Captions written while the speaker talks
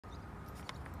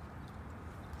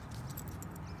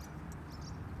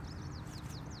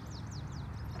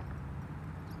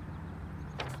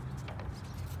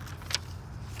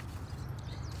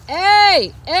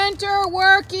A, enter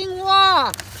working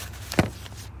walk.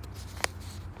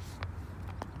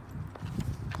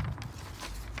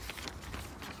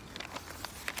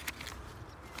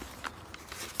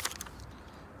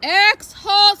 X,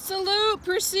 halt, salute,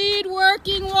 proceed,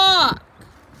 working walk.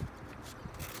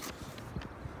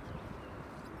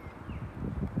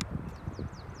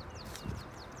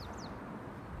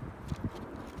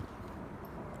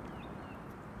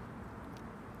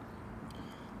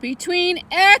 Between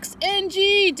X and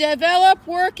G, develop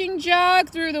working jog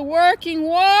through the working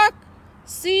walk.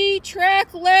 C,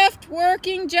 track left,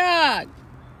 working jog.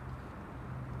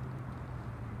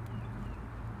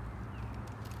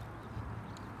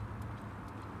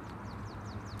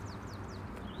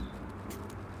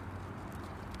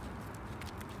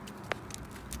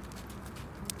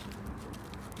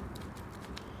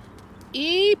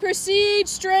 E, proceed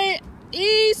straight.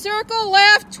 E, circle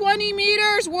left 20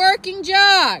 meters, working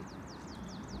jog.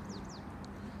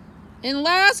 In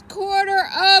last quarter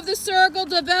of the circle,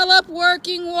 develop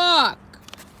working walk.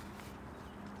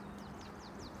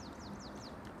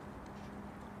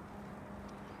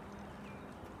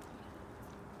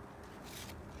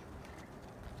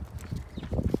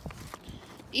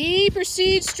 E,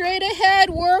 proceed straight ahead,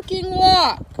 working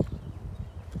walk.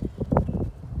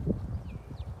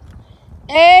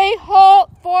 A, halt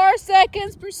 4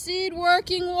 seconds, proceed,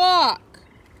 working walk.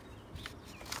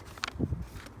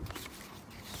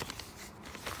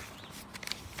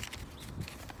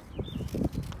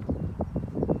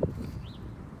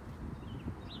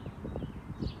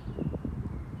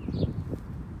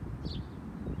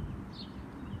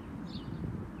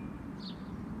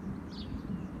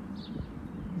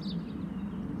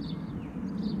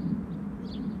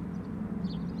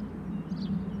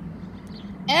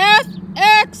 F,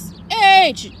 X,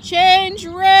 H, change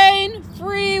rein,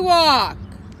 free walk.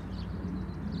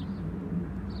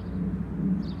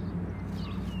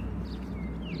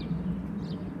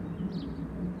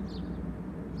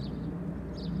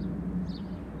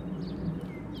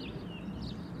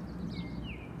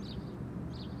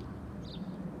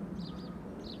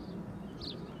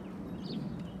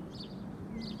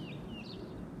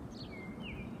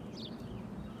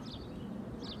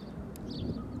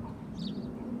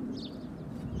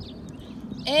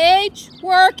 H,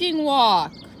 working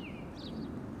walk.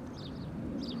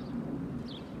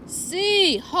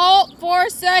 C, halt 4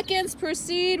 seconds,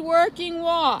 proceed, working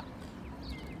walk.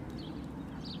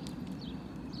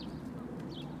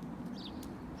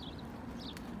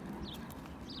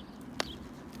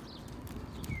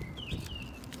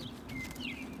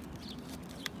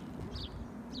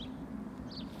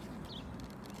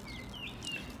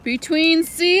 Between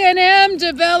C and M,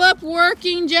 develop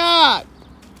working jog.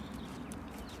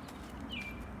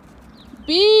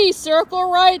 B, circle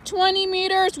right 20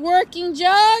 meters, working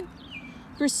jog.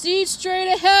 Proceed straight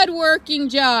ahead, working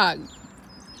jog.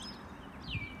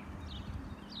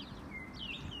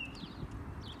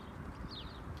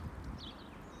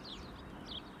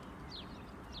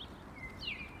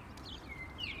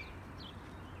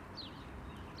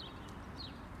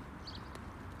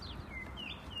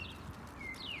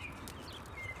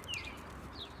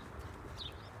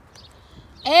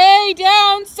 A,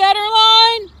 down center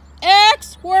line.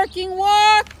 X, working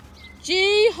walk.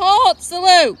 G, halt,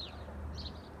 salute.